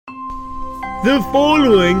The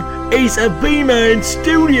following is a B-Man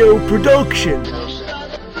Studio production.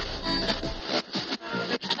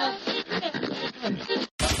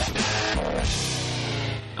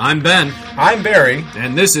 I'm Ben. I'm Barry.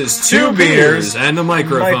 And this is Two Beers and a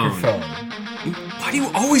Microphone. Microphone. Why do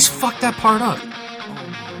you always fuck that part up?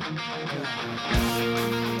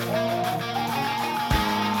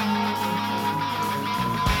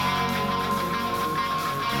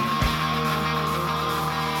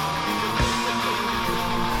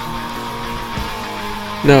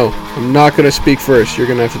 No, I'm not going to speak first. You're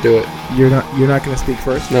going to have to do it. You're not going to speak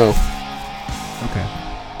first? No. Okay.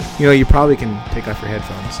 You know, you probably can take off your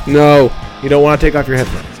headphones. No. You don't want to take off your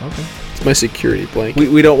headphones. Okay. It's my security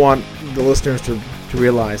blanket. We don't want the listeners to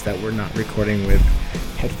realize that we're not recording with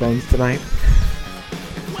headphones tonight.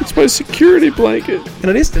 It's my security blanket. And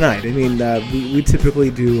it is tonight. I mean, we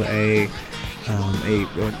typically do a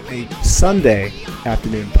Sunday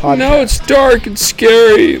afternoon podcast. Now it's dark and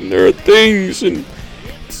scary, and there are things, and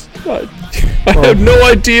I had no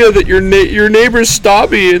idea that your neighbors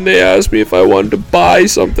stopped me and they asked me if I wanted to buy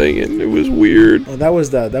something, and it was weird. Oh,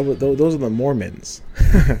 those are the Mormons.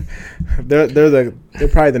 they're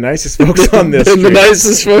probably the nicest folks on this street. The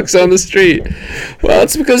nicest folks on the street. Well,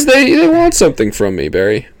 it's because they want something from me,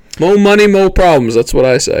 Barry. More money, more problems. That's what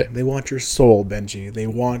I say. They want your soul, Benji. They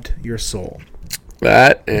want your soul.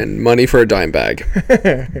 That and money for a dime bag.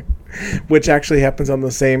 Which actually happens on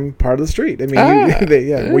the same part of the street. I mean,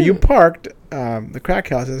 where you parked, the crack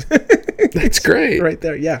house is. That's great. Right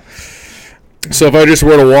there, yeah. So if I just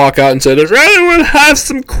were to walk out and say, does anyone have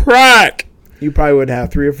some crack? You probably would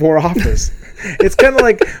have 3 or 4 offers. It's kind of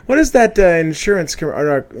like, what is that insurance?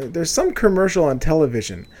 There's some commercial on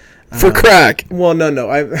television. For crack. Well, no.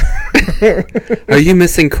 Are you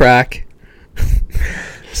missing crack?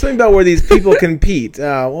 Something about where these people compete.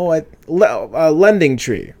 Lending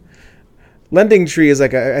Tree. Lending Tree is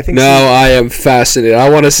like I think. No, I am fascinated. I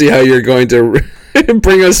want to see how you're going to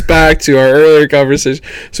bring us back to our earlier conversation.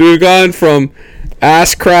 So we've gone from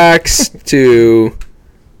ass cracks to.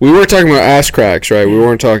 We were talking about ass cracks, right? We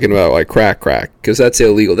weren't talking about like crack, because that's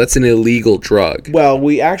illegal. That's an illegal drug. Well,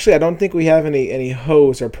 I don't think we have any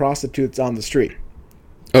hoes or prostitutes on the street.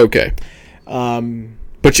 Okay.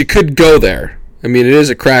 But you could go there. I mean, it is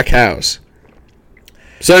a crack house.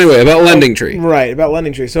 So anyway, about Lending Tree. Right, about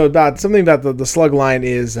Lending Tree. So about something about the slug line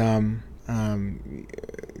is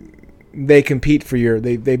they compete for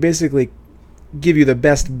they basically give you the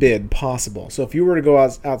best bid possible. So if you were to go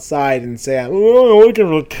outside and say, I'm looking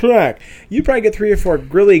for crack, you probably get 3 or 4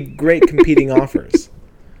 really great competing offers,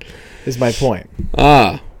 is my point.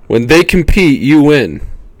 When they compete, you win.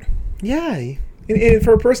 Yeah, and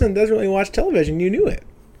for a person that doesn't really watch television, you knew it.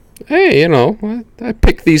 Hey, I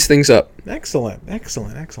pick these things up. Excellent.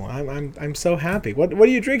 I'm so happy. What are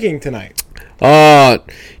you drinking tonight?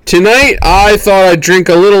 Tonight I thought I'd drink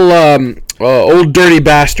a little Old Dirty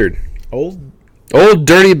Bastard. Old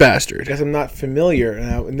Dirty Bastard. I guess I'm not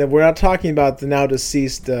familiar. We're not talking about the now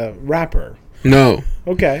deceased rapper. No.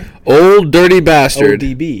 Okay. Old Dirty Bastard.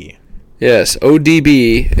 ODB. Yes,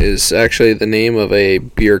 ODB is actually the name of a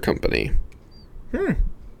beer company.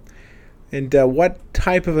 And what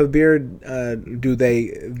type of a beer do they?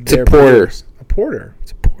 It's a porter. A porter.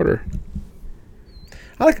 It's a porter.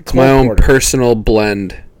 I like a cold It's my own porter. personal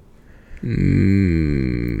blend. I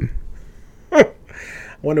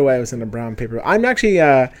wonder why I was in a brown paper. I'm actually.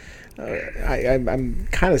 I'm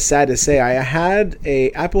kind of sad to say I had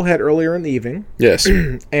a Applehead earlier in the evening. Yes.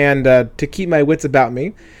 And to keep my wits about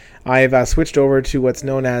me, I've switched over to what's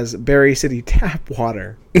known as Berry City Tap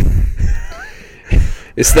Water.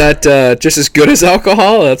 Is that just as good as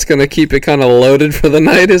alcohol? That's going to keep it kind of loaded for the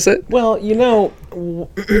night, is it? Well,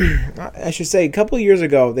 I should say a couple of years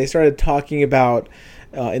ago, they started talking about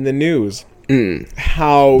in the news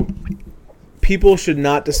how people should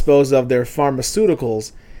not dispose of their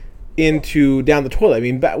pharmaceuticals down the toilet. I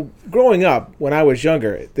mean, growing up, when I was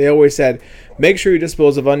younger, they always said, make sure you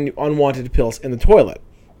dispose of unwanted pills in the toilet.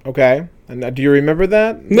 Okay? And do you remember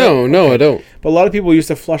that? No, I don't. But a lot of people used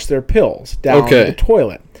to flush their pills down the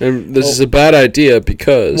toilet. And this is a bad idea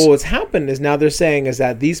because... Well, what's happened is now they're saying is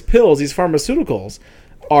that these pills, these pharmaceuticals,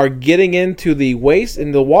 are getting into the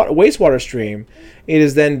wastewater stream. It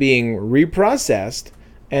is then being reprocessed,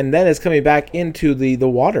 and then it's coming back into the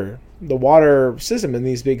water system in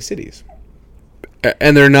these big cities.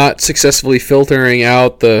 And they're not successfully filtering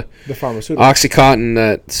out the pharmaceuticals. OxyContin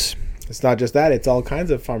that's... It's not just that, it's all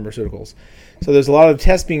kinds of pharmaceuticals. So there's a lot of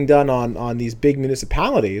tests being done on these big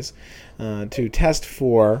municipalities to test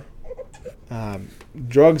for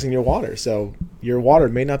drugs in your water. So your water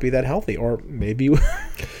may not be that healthy, or maybe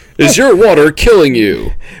Is your water killing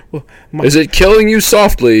you? Well, Is it killing you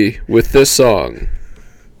softly with this song?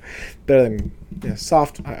 better than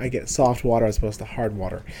soft. I get soft water as opposed to hard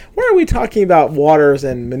water. Why are we talking about waters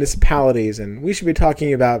and municipalities? And we should be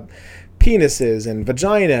talking about penises and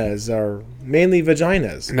vaginas, or mainly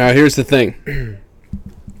vaginas. Now here's the thing,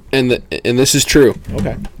 and this is true.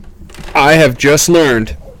 Okay. I have just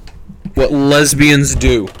learned what lesbians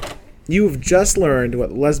do. You've just learned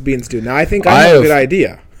what lesbians do. Now, I think I have a good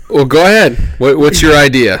idea. Well, go ahead. What's your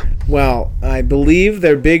idea? Well, I believe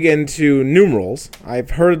they're big into numerals.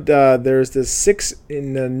 I've heard there's this 6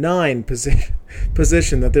 and a 9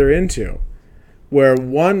 position that they're into, where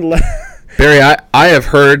one... Barry, I have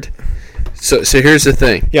heard... So here's the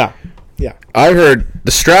thing. Yeah. I heard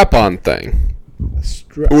the strap-on thing,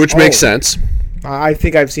 which makes sense. I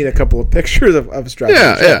think I've seen a couple of pictures of strap-on.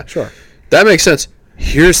 Yeah. Sure. That makes sense.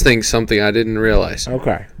 Here's something I didn't realize.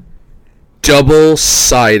 Okay.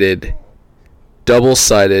 Double-sided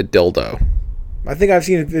dildo. I think I've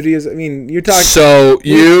seen videos. I mean, you're talking... So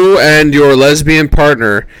you and your lesbian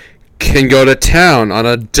partner can go to town on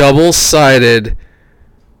a double-sided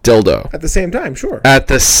dildo. At the same time, sure. At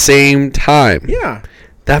the same time. Yeah.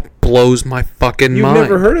 That blows my fucking You've mind.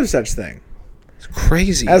 never heard of such thing. It's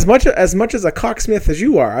crazy. As much as a cocksmith as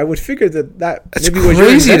you are, I would figure that That's maybe was your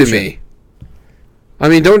crazy to invention. me. I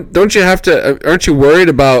mean, don't you have to? Aren't you worried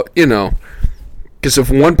about, because if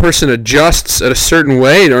one person adjusts at a certain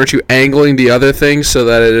way, aren't you angling the other thing so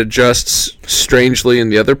that it adjusts strangely in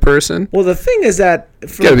the other person? Well, the thing is that You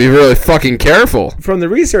gotta be really fucking careful. from the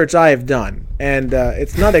research I have done, and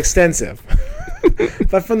it's not extensive,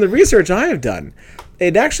 but from the research I have done,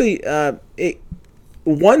 it actually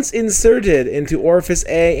once inserted into orifice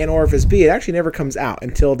A and orifice B, it actually never comes out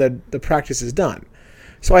until the practice is done.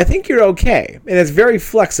 So I think you're okay, and it's very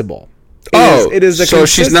flexible. It is so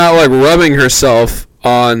she's not like rubbing herself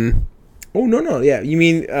on. Oh no, yeah. You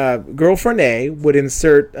mean girlfriend A would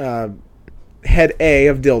insert head A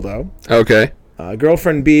of dildo. Okay.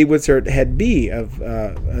 Girlfriend B would insert head B of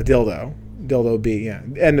a dildo B, yeah,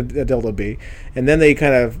 and a dildo B, and then they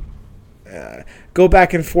kind of go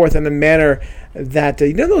back and forth in a manner that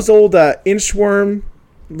those old inchworm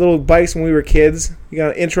little bikes when we were kids. You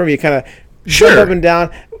got an inchworm, you kind of jump up and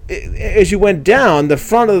down. As you went down, the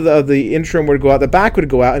front of the inchworm would go out, the back would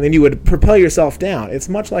go out, and then you would propel yourself down. It's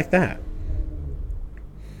much like that.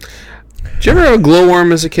 Did you ever have a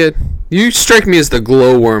glowworm as a kid? You strike me as the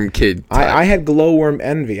glowworm kid type. I had glowworm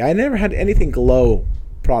envy. I never had anything glow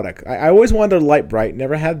product. I always wanted a Light Bright,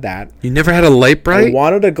 never had that. You never had a light bright? I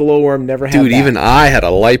wanted a glowworm, never had that. Dude, even I had a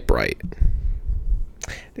light bright.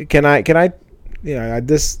 Can I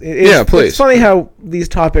please. It's funny how these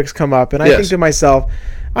topics come up, and I think to myself,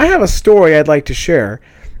 I have a story I'd like to share,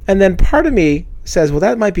 and then part of me says, well,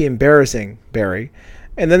 that might be embarrassing, Barry,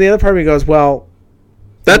 and then the other part of me goes, well,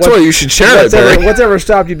 that's why you should share it, Barry. What's ever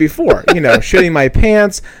stopped you before? Shitting my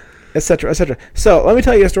pants, etc., etc. So let me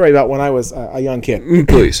tell you a story about when I was a young kid.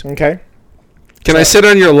 Please. Okay. Can I sit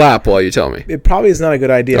on your lap while you tell me? It probably is not a good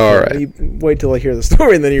idea. All right. You wait till I hear the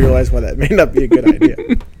story, and then you realize why that may not be a good idea.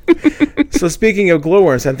 So speaking of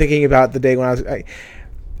glowworms, I'm thinking about the day when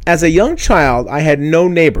as a young child, I had no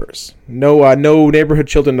neighbors, no neighborhood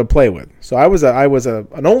children to play with. So I was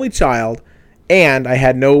an only child, and I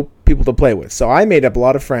had no people to play with. So I made up a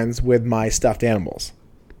lot of friends with my stuffed animals.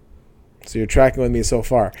 So you're tracking with me so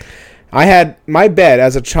far. I had my bed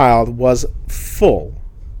as a child was full,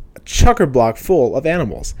 a chucker block full of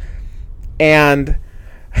animals, and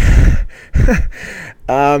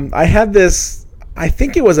I had this. I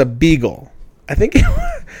think it was a beagle. I think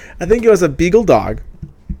it was a beagle dog.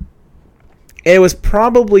 It was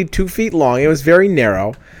probably 2 feet long. It was very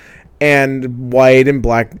narrow and white and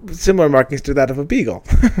black, similar markings to that of a beagle.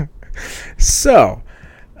 So,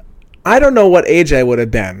 I don't know what age I would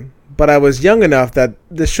have been, but I was young enough that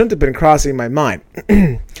this shouldn't have been crossing my mind.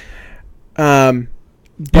 But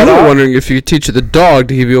you were wondering if you could teach the dog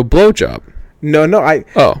to give you a blowjob. No,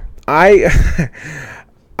 I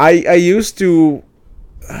used to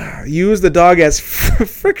use the dog as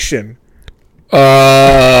friction.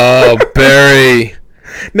 Oh, Barry.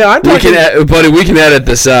 No, I'm talking... buddy, we can edit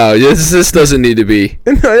this out. This doesn't need to be.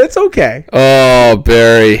 No, it's okay. Oh,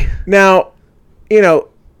 Barry. Now,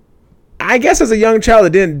 I guess as a young child,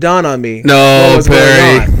 it didn't dawn on me. No, what was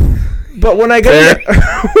Barry. going on. But when I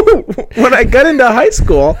got into high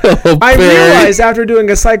school, I Barry. realized after doing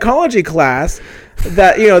a psychology class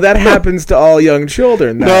that that happens to all young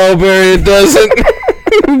children. No, Barry, it doesn't.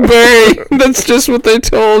 Barry, that's just what they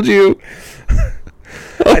told you.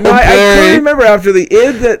 I couldn't remember after the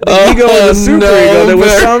id, the ego, and the super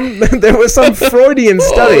ego. There was some Freudian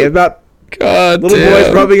study about God Little damn.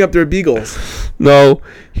 boys rubbing up their beagles. No,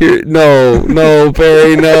 no,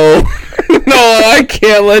 Barry, no. No, I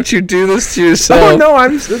can't let you do this to yourself. Oh no,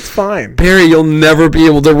 it's fine. Barry, you'll never be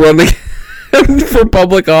able to run again for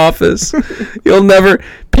public office. You'll never.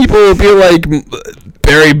 People will be like,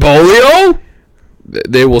 Barry Bolio?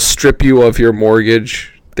 They will strip you of your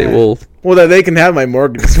mortgage. They will. Well, then they can have my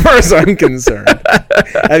mortgage as far as I'm concerned.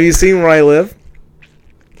 Have you seen where I live?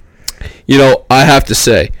 You know, I have to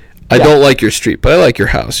say, I don't like your street, but I like your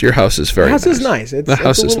house. Your house is very nice. The house is nice. The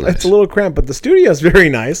house is nice. It's a little cramped, but the studio is very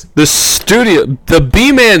nice. The studio, the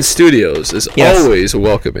B-Man Studios is always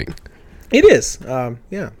welcoming. It is.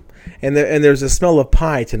 Yeah. And there's a smell of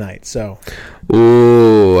pie tonight, so.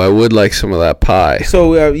 Ooh, I would like some of that pie.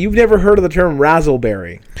 So you've never heard of the term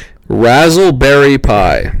razzleberry? Razzleberry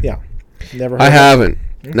pie. Yeah. Never heard I of haven't.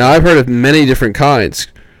 Now, I've heard of many different kinds.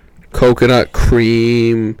 Coconut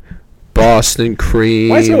cream, Boston cream.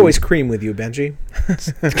 Why is it always cream with you, Benji?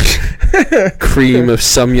 Cream of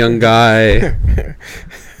some young guy.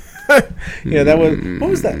 Yeah, that was what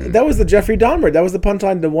was that? That was the Jeffrey Dahmer. That was the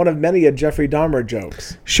punchline to one of many of Jeffrey Dahmer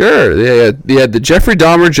jokes. Sure, they had the Jeffrey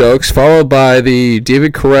Dahmer jokes followed by the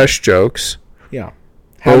David Koresh jokes. Yeah.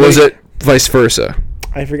 Or was it vice versa?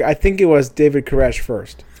 I forget. I think it was David Koresh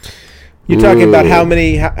first. You're talking about how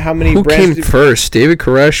many Who came first, David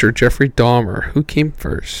Koresh or Jeffrey Dahmer? Who came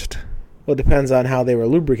first? Well, it depends on how they were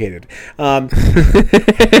lubricated. How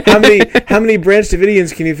many Branch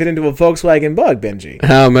Davidians can you fit into a Volkswagen Bug, Benji?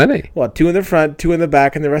 How many? Well, 2 in the front, 2 in the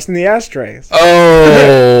back, and the rest in the ashtrays.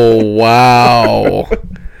 Oh, wow.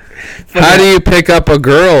 How do you pick up a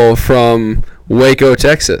girl from Waco,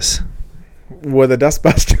 Texas? With a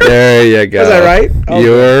dustbuster. There you go. Was I right? Oh,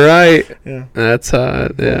 you were right. Yeah. That's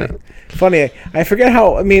hot. Yeah. Funny. I forget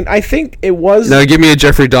how. I mean, I think it was. Now give me a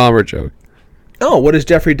Jeffrey Dahmer joke. Oh, what does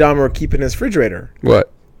Jeffrey Dahmer keep in his refrigerator?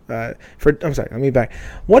 What? I'm sorry. Let me back.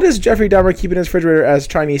 What does Jeffrey Dahmer keep in his refrigerator as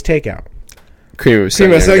Chinese takeout? Cream of some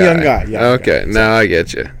young guy. Yeah. Okay, now I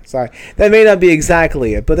get you. Sorry, that may not be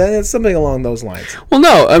exactly it, but then it's something along those lines. Well,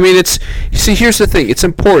 no, I mean here's the thing. It's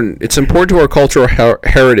important. It's important to our cultural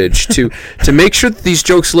heritage to make sure that these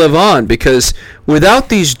jokes live on, because without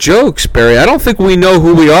these jokes, Barry, I don't think we know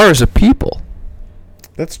who we are as a people.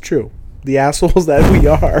 That's true. The assholes that we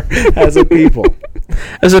are as a people.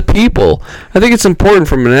 As a people, I think it's important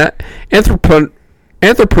from an anthropological.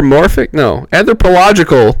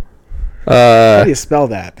 How do you spell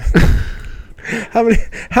that?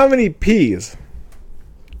 How many P's?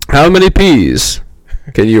 How many P's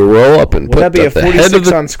can you roll up and Would put that be a the head of 46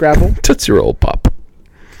 the on Scrabble? Tootsie Roll Pop?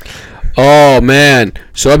 Oh man!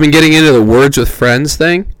 So I've been getting into the Words with Friends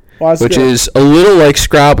thing, which is a little like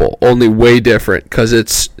Scrabble, only way different,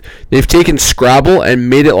 because they've taken Scrabble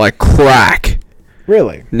and made it like crack.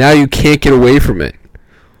 Really? Now you can't get away from it.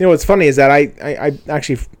 You know what's funny is that I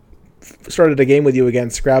actually started a game with you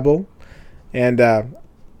against Scrabble, and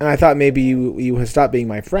I thought maybe you had stopped being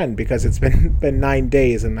my friend because it's been 9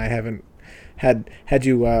 days and I haven't had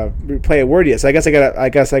you play a word yet. So I guess I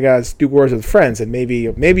gotta do Words with Friends, and maybe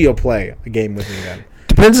you'll play a game with me then.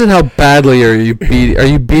 Depends on how badly are you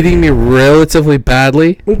beating me relatively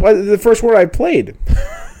badly? The first word I played.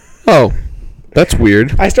 Oh, that's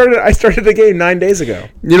weird. I started the game 9 days ago.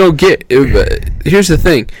 You know, here's the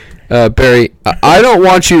thing, Barry. I don't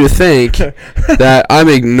want you to think that I'm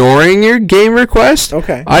ignoring your game request.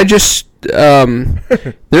 Okay. I just there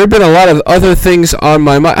have been a lot of other things on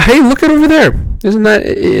my mind. Hey, look at over there. Isn't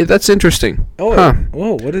that's interesting? Oh, huh.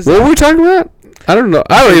 Whoa! What is that? What were we talking about? I don't know.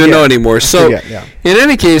 I don't even know anymore. So, yeah. In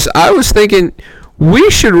any case, I was thinking we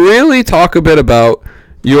should really talk a bit about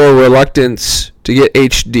your reluctance to get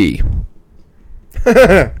HD.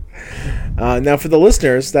 Now, for the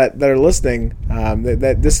listeners that are listening,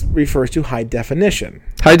 that this refers to high definition.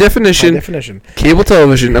 High definition cable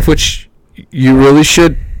television, of which you really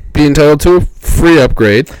should be entitled to a free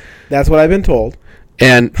upgrade. That's what I've been told.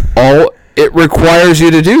 And all it requires you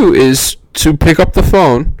to do is to pick up the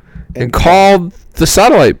phone and call the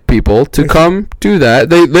satellite people to come do that.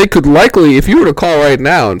 They could likely, if you were to call right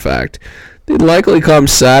now, in fact, they'd likely come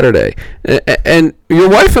Saturday. And your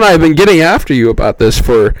wife and I have been getting after you about this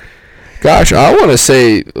for, gosh, I want to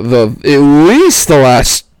say at least the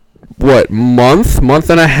last, month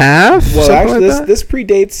and a half? Well, actually, this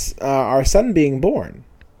predates our son being born.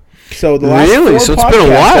 So the last really? So it's been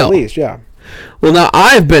a while. At least, yeah. Well, now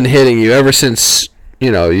I've been hitting you ever since,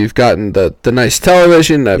 you've gotten the nice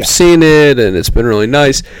television. I've seen it, and it's been really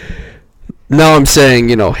nice. Now I'm saying,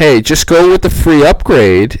 hey, just go with the free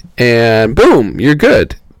upgrade, and boom, you're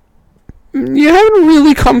good. You haven't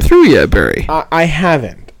really come through yet, Barry. I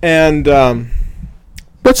haven't. And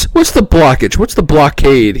What's the blockage? What's the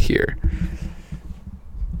blockade here?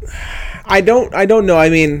 I don't know. I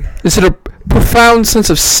mean, Is it a profound sense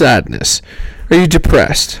of sadness? Are you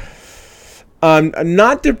depressed? I'm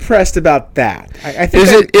not depressed about that. I think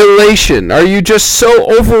Is it elation? Are you just so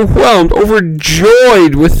overwhelmed,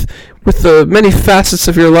 overjoyed with the many facets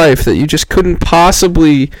of your life that you just couldn't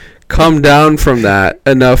possibly come down from that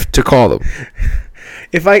enough to call them?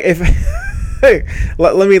 if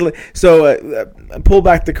let me pull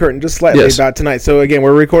back the curtain just slightly Yes. about tonight. So again,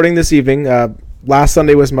 we're recording this evening. Last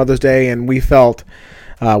Sunday was Mother's Day, and we felt,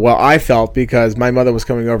 I felt because my mother was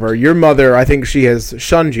coming over. Your mother, I think she has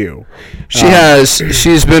shunned you.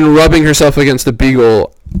 She's been rubbing herself against the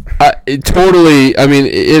beagle. Totally. I mean,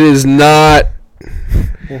 it is not.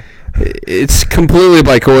 It's completely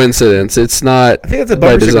by coincidence. It's not. I think it's a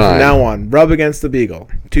by bumper sticker design. from now on. Rub against the beagle.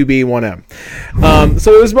 2B1M.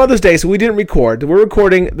 So it was Mother's Day, so we didn't record. We're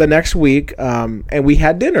recording the next week, and we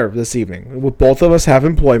had dinner this evening. Both of us have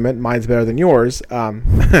employment. Mine's better than yours.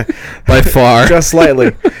 By far. Just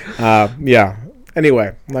slightly. Yeah. Anyway,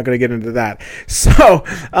 I'm not going to get into that. So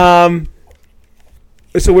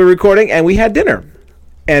we're recording, and we had dinner.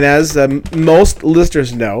 And as most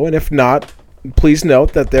listeners know, and if not, please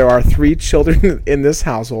note that there are 3 children in this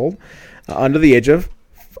household under the age of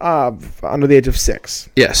 6.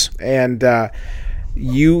 Yes. And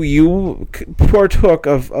you partook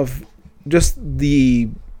of just the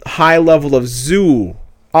high level of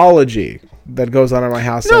zoology that goes on in my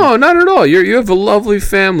house. No, not at all. You have a lovely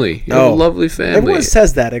family. You have a lovely family. Everyone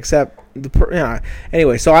says that except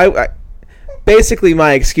anyway, so I basically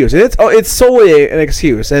my excuse. And it's solely an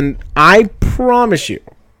excuse, and I promise you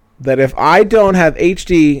that if I don't have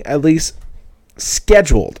HD at least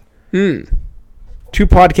scheduled 2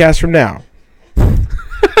 podcasts from now, 2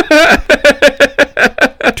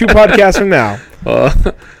 podcasts from now. Well,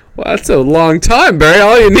 that's a long time, Barry.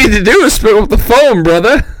 All you need to do is pick up the phone,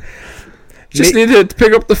 brother. Just need to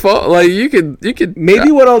pick up the phone. Like you could.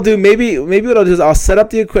 Maybe what I'll do. Maybe what I'll do is I'll set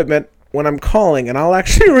up the equipment when I'm calling, and I'll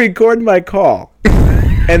actually record my call,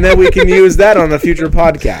 and then we can use that on a future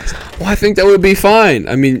podcast. Well, I think that would be fine.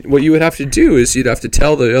 I mean, what you would have to do is you'd have to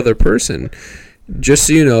tell the other person, just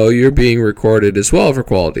so you know, you're being recorded as well for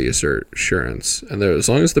quality assurance. And as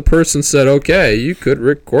long as the person said okay, you could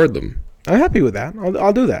record them. I'm happy with that.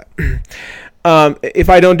 I'll do that. If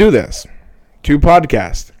I don't do this, 2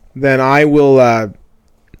 podcasts, then I will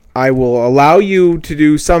allow you to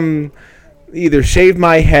do some, either shave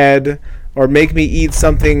my head or make me eat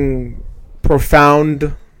something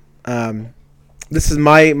profound. This is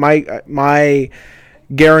my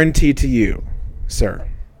guarantee to you, sir,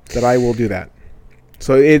 that I will do that.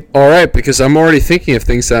 So all right, because I'm already thinking of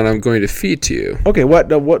things that I'm going to feed to you. Okay, what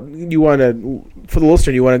you want to, for the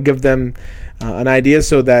listener, you want to give them an idea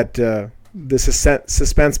so that the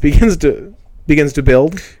suspense begins to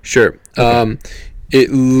build? Sure. Okay. At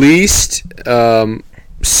least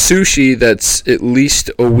sushi that's at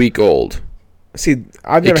least a week old. See,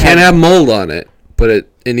 I've never it can't have mold on it, but it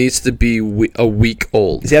needs to be a week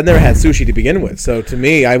old. See, I've never had sushi to begin with, so to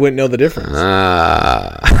me, I wouldn't know the difference.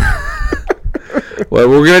 What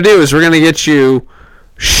we're going to do is we're going to get you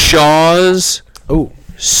Shaw's Oh,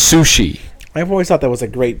 Sushi. I've always thought that was a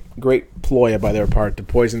great ploy by their part to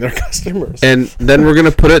poison their customers. And then we're going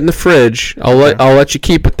to put it in the fridge. I'll let you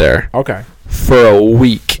keep it there. Okay. For a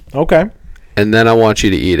week. Okay. And then I want you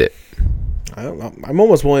to eat it. I'm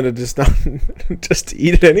almost willing to just to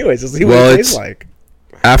eat it anyways to see what it tastes like.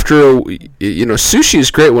 After sushi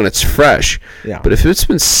is great when it's fresh. Yeah. But if it's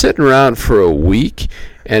been sitting around for a week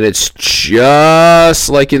and it's just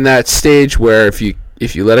like in that stage where if you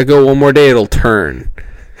let it go one more day, it'll turn.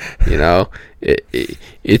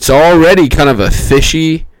 It's already kind of a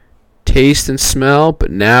fishy taste and smell,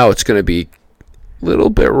 but now it's going to be a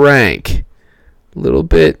little bit rank, there'll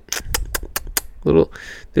be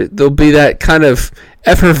that kind of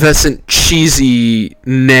effervescent cheesy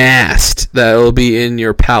nast that'll be in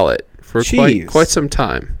your palate for quite some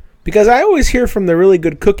time. Because I always hear from the really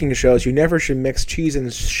good cooking shows you never should mix cheese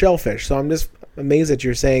and shellfish, so I'm just amazed that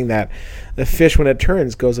you're saying that the fish when it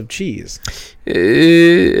turns goes of cheese.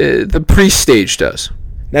 The pre-stage does.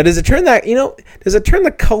 Now, does it turn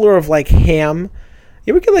the color of like ham?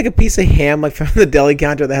 You ever get like a piece of ham like from the deli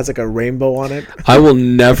counter that has like a rainbow on it? I will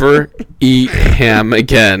never eat ham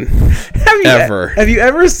again. Have you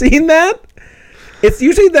ever seen that? It's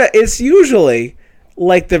usually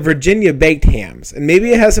like the Virginia baked hams, and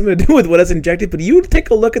maybe it has something to do with what it's injected. But you take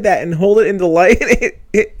a look at that and hold it in the light,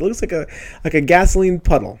 it looks like a gasoline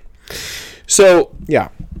puddle. So yeah,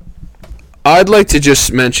 I'd like to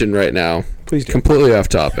just mention right now, Please do. Completely off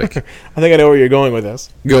topic. I think I know where you're going with this.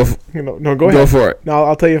 Go No, go ahead. go for it. No,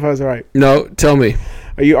 I'll tell you if I was right. No, tell me.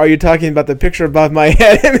 Are you talking about the picture above my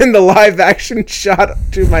head and then the live action shot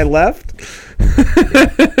to my left?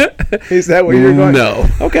 Is that where you're going? No.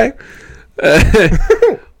 Okay.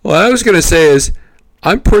 What I was gonna say is,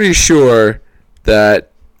 I'm pretty sure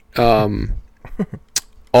that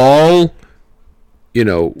all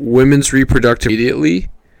women's reproductive immediately,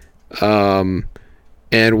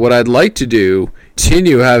 and what I'd like to do,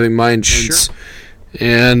 continue having my insurance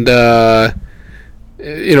and pay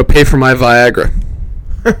for my Viagra.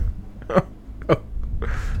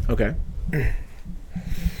 Okay.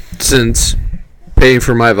 Since paying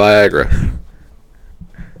for my Viagra.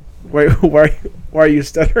 Wait, why are you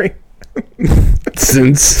stuttering?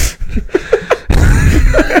 Since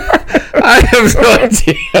I have no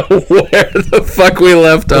idea where the fuck we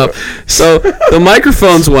left off. So the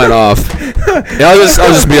microphones went off. Yeah, I'll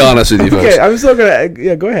just be honest with you folks. Okay, I'm still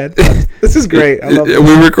gonna. Go ahead. This is great. I love Are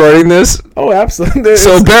we recording this? Oh, absolutely.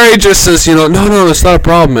 So Barry just says, no, it's not a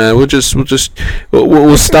problem, man. We'll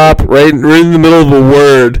stop right in the middle of a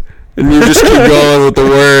word. And you just keep going with the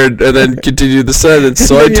word and then continue the sentence.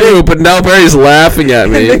 So I do, but now Barry's laughing at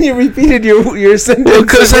me. And then you repeated your sentence. Well,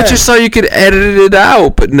 because I just thought you could edit it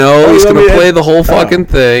out, but no, he's going to play the whole fucking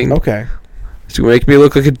thing. Okay. He's going to make me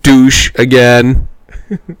look like a douche again.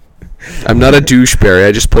 I'm not a douche, Barry.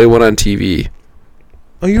 I just play one on TV.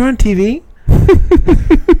 Oh, you're on TV?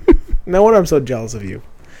 No wonder I'm so jealous of you.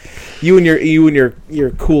 You and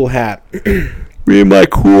your cool hat. Me and my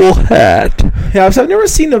cool hat. Yeah, so I've never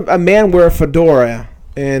seen a man wear a fedora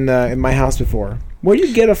in my house before. Where do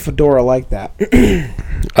you get a fedora like that?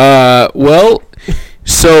 Well,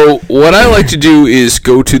 so what I like to do is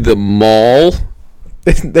go to the mall.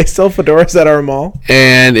 They sell fedoras at our mall?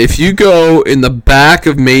 And if you go in the back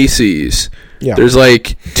of Macy's, there's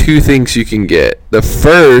like two things you can get. The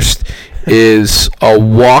first is a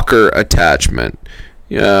walker attachment.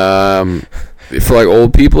 For like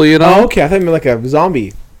old people, Oh, okay. I thought you meant like a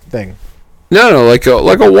zombie thing. No, like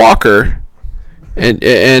a walker, and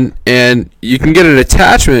you can get an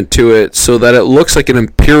attachment to it so that it looks like an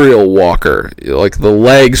imperial walker. Like the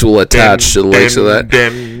legs will attach to the legs of that.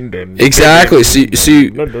 Exactly. So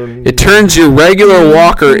it turns your regular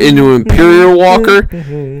walker into an imperial walker,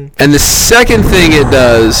 and the second thing it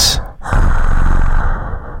does.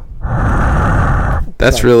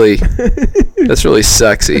 That's really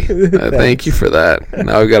sexy. Thank you for that.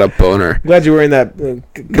 Now I've got a boner. Glad you're wearing that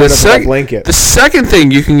blanket. The second thing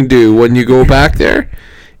you can do when you go back there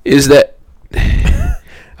is that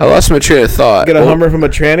I lost my train of thought. Get a Hummer from a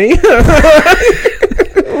tranny?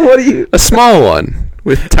 What are you? A small one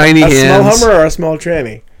with tiny hands. A small Hummer or a small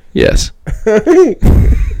tranny? Yes.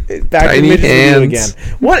 Back Tiny to midgets hands. with you again.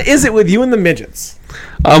 What is it with you and the midgets?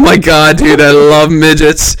 Oh my god, dude! I love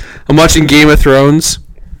midgets. I'm watching Game of Thrones.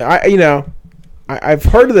 I've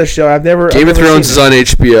heard of this show. Game of Thrones is on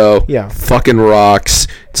HBO. Yeah. Fucking rocks.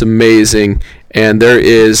 It's amazing. And there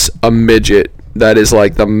is a midget that is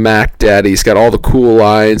like the Mac Daddy. He's got all the cool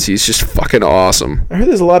lines. He's just fucking awesome. I heard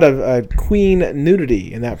there's a lot of queen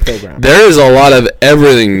nudity in that program. There is a lot of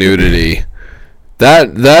everything nudity.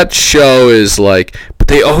 That show is like, but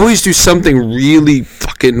they always do something really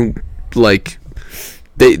fucking like.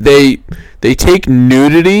 They take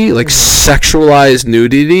nudity, like sexualized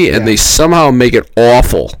nudity, and they somehow make it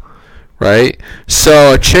awful, right?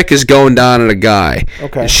 So a chick is going down on a guy,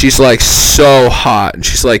 okay, and she's like so hot, and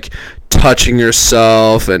she's like touching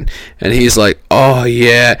herself, and he's like, oh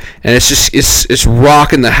yeah, and it's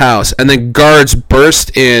rocking the house, and then guards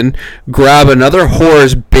burst in, grab another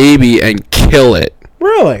whore's baby, and kill it.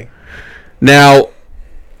 Really? Now,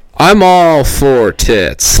 I'm all for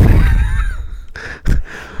tits.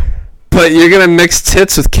 But you're going to mix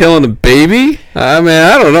tits with killing a baby? I mean,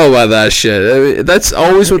 I don't know about that shit. I mean, that's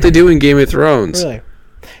always what they do in Game of Thrones. Really?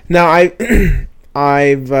 Now,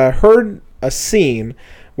 I've heard a scene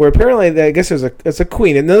where apparently, I guess it's a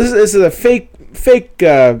queen. And this is a fake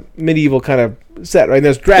medieval kind of set, right? And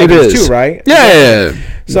there's dragons too, right? Yeah.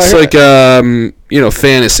 So it's like,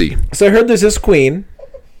 fantasy. So I heard there's this queen,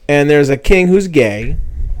 and there's a king who's gay,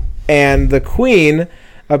 and the queen...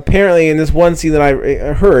 Apparently, in this one scene that I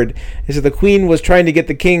heard, is that the queen was trying to get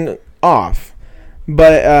the king off,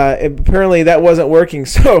 but apparently that wasn't working.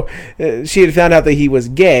 So she had found out that he was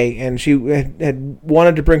gay, and she had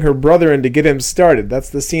wanted to bring her brother in to get him started. That's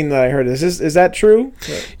the scene that I heard. Is that true?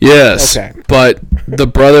 Yes. Okay. But the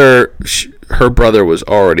brother, her brother, was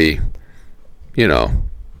already,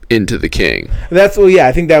 into the king. I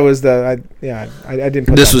think that was I didn't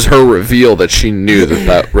put this was her reveal that she knew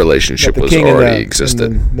that relationship was already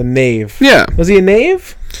existed. The knave. Yeah. Was he a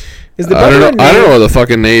knave? Is the I don't brother know. I don't know what the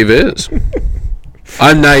fucking knave is.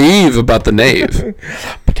 I'm naive about the knave.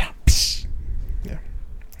 Yeah.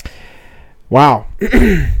 Wow.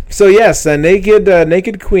 So yes, a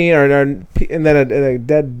naked queen, and then a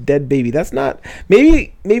dead baby. That's not.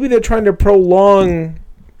 Maybe they're trying to prolong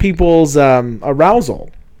people's arousal.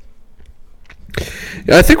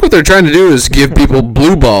 I think what they're trying to do is give people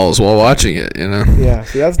blue balls while watching it. You know. Yeah.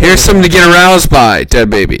 See, that's Here's something to get aroused by, dead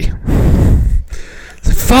baby.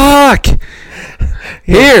 Fuck.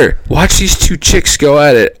 Here, watch these two chicks go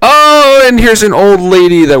at it. Oh, and here's an old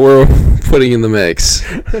lady that we're putting in the mix.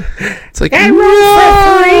 It's like,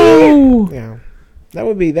 no. Yeah, that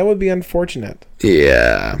would be unfortunate.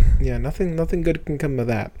 Yeah. Yeah, nothing good can come of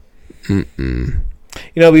that.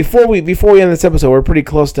 Before we end this episode, we're pretty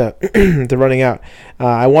close to to running out.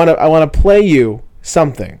 I want to play you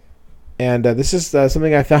something, and this is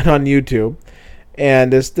something I found on YouTube.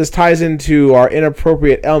 And this ties into our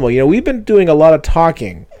inappropriate Elmo. We've been doing a lot of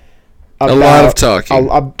talking. A lot of talking.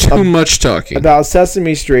 Too much talking. About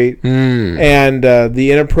Sesame Street and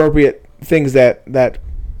the inappropriate things that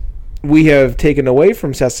we have taken away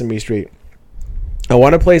from Sesame Street. I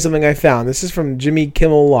want to play something I found. This is from Jimmy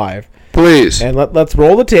Kimmel Live. Please. And let's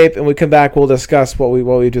roll the tape, and we come back, we'll discuss what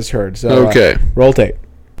we just heard. So, okay. Roll tape.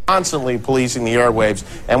 Constantly policing the airwaves,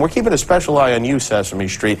 and we're keeping a special eye on you, Sesame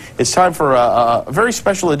Street. It's time for a very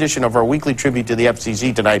special edition of our weekly tribute to the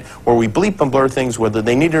FCC tonight, where we bleep and blur things whether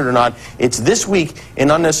they need it or not. It's This Week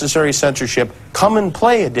in Unnecessary Censorship, Come and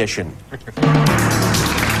Play edition.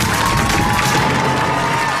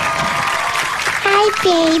 Hi,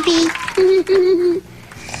 baby.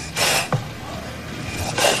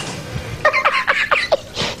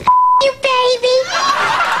 You baby.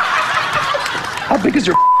 How big is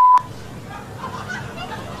your?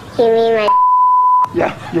 You mean my?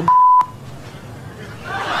 Yeah, your.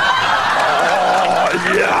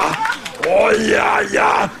 Oh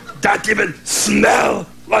yeah. That even smell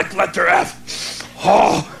like letter F.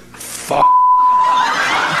 Oh, fuck.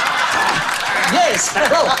 Yes,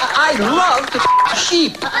 well, I love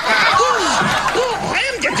sheep. I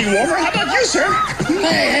am getting warmer. How about you, sir?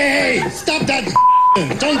 Hey, stop that.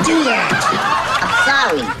 Don't do that.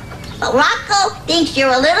 Sorry, but Rocco thinks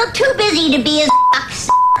you're a little too busy to be his fox.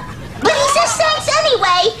 But he says thanks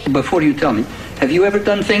anyway. Before you tell me, have you ever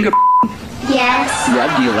done finger? Yes.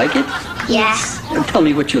 Yeah, do you like it? Yes. Tell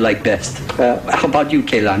me what you like best. How about you,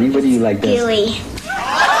 Kaylani? What do you like best? Dewey.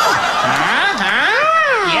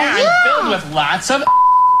 Yeah, I'm filled with lots of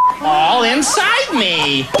all inside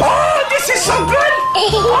me. Oh, this is so good.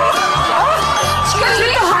 Scratch it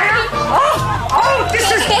the higher. Oh, this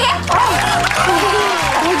is.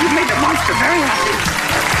 Oh, you made the monster very happy.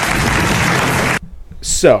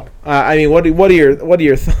 So, what are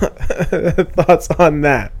your thoughts on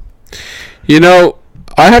that?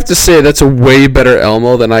 I have to say that's a way better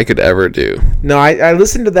Elmo than I could ever do. No, I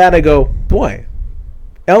listened to that. I go, boy,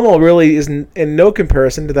 Elmo really is in no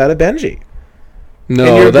comparison to that of Benji.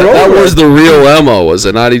 No, that was the real Elmo, was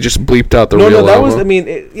it not? He just bleeped out the real Elmo. No, that was.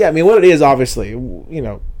 What it is, obviously,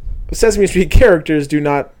 Sesame Street characters do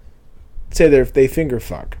not say they finger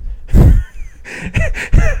fuck.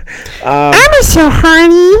 I'm so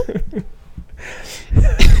horny.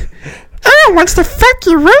 Elmo wants to fuck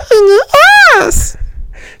you right in the ass.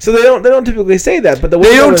 So they don't typically say that, but the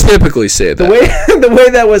way the way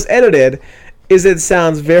that was edited is it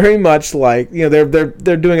sounds very much like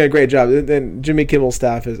they're doing a great job. And Jimmy Kimmel's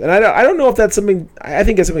staff is, and I don't know if that's something. I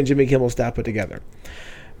think it's something Jimmy Kimmel's staff put together.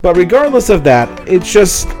 But regardless of that,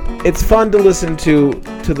 it's fun to listen to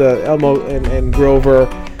the Elmo and Grover.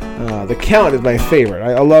 The Count is my favorite.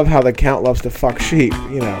 I love how the Count loves to fuck sheep.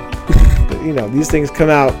 These things come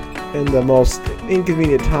out in the most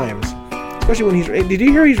inconvenient times, especially when Did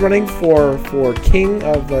you hear he's running for King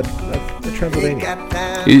of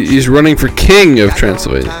Transylvania? He's running for King of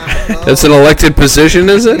Transylvania. That's an elected position,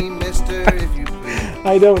 is it?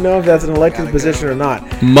 I don't know if that's an elected position or not.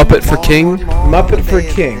 Muppet for King. Muppet for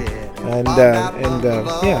King, and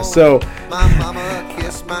yeah. So,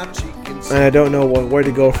 and I don't know where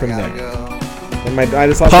to go from there. And I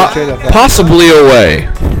just lost my train of thought. Possibly away.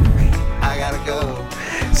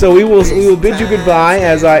 So we will bid you goodbye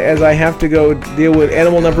as I have to go deal with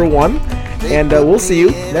animal number 1, and we'll see you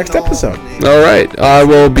next episode. All right, I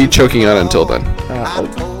will be choking out until then.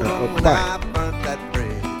 Bye.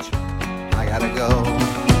 I gotta go.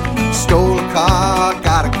 Stole a car,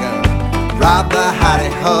 gotta go. Drive the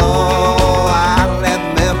howdy-ho. I left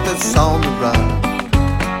Memphis on the run.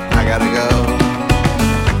 I gotta go.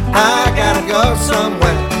 I gotta go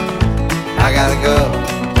somewhere. I gotta go.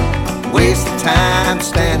 Waste time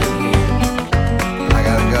standing